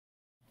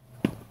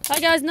Hi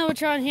guys,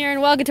 Novatron here,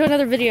 and welcome to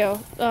another video.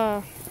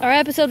 Or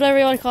episode, whatever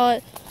you want to call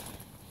it.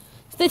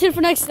 Stay tuned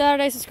for next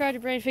Saturday. Subscribe to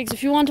Brain Figs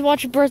if you want to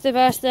watch a Birthday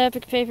Bash, the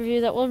epic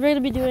pay-per-view that we're going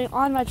to be doing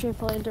on my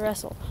trampoline to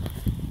wrestle.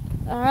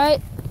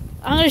 Alright,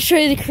 I'm going to show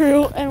you the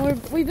crew, and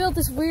we built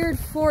this weird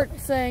fort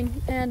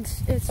thing, and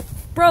it's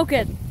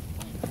broken.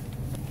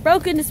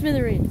 Broken to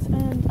smithereens,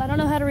 and I don't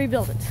know how to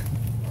rebuild it.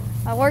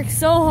 I worked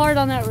so hard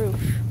on that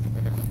roof.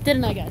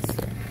 Didn't I, guys?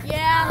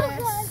 Yeah.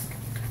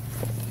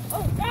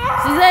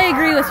 See, they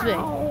agree with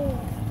me.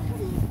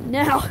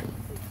 Now,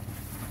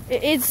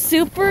 it's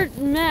super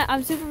mad.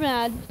 I'm super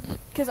mad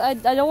because I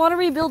don't want to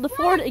rebuild the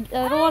fort. I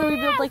don't want to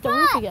rebuild like the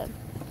roof again.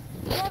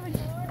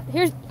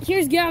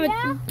 Here's Gavin.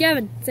 Yeah.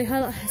 Gavin, say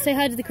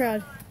hi to the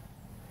crowd.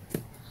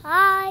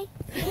 Hi.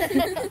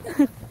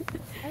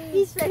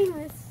 He's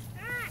famous.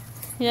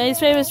 Yeah, he's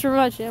famous for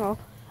my channel.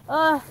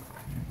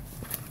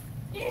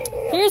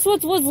 Here's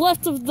what was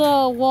left of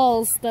the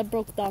walls that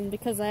broke down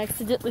because I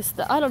accidentally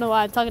I don't know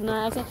why I'm talking to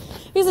that accent.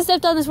 Because I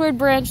stepped on this weird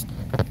branch,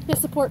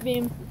 this support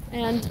beam,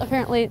 and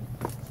apparently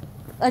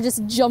I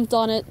just jumped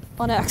on it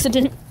on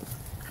accident.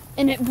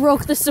 And it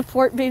broke the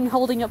support beam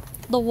holding up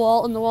the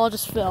wall, and the wall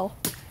just fell.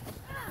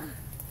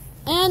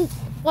 And,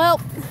 well,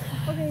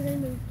 okay,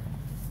 then move.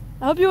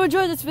 I hope you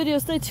enjoyed this video.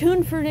 Stay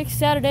tuned for next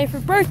Saturday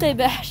for Birthday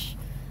Bash,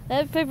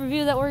 that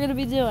pay-per-view that we're going to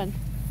be doing.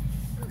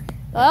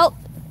 Well,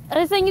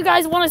 anything you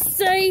guys want to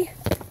say?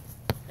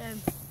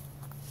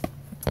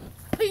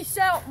 Peace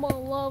out, my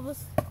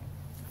lovers.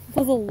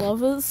 Mother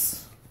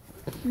lovers?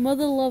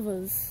 Mother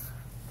lovers.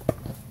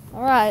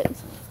 Alright.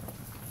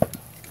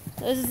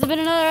 This has been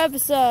another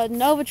episode.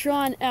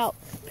 Novatron out.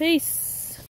 Peace.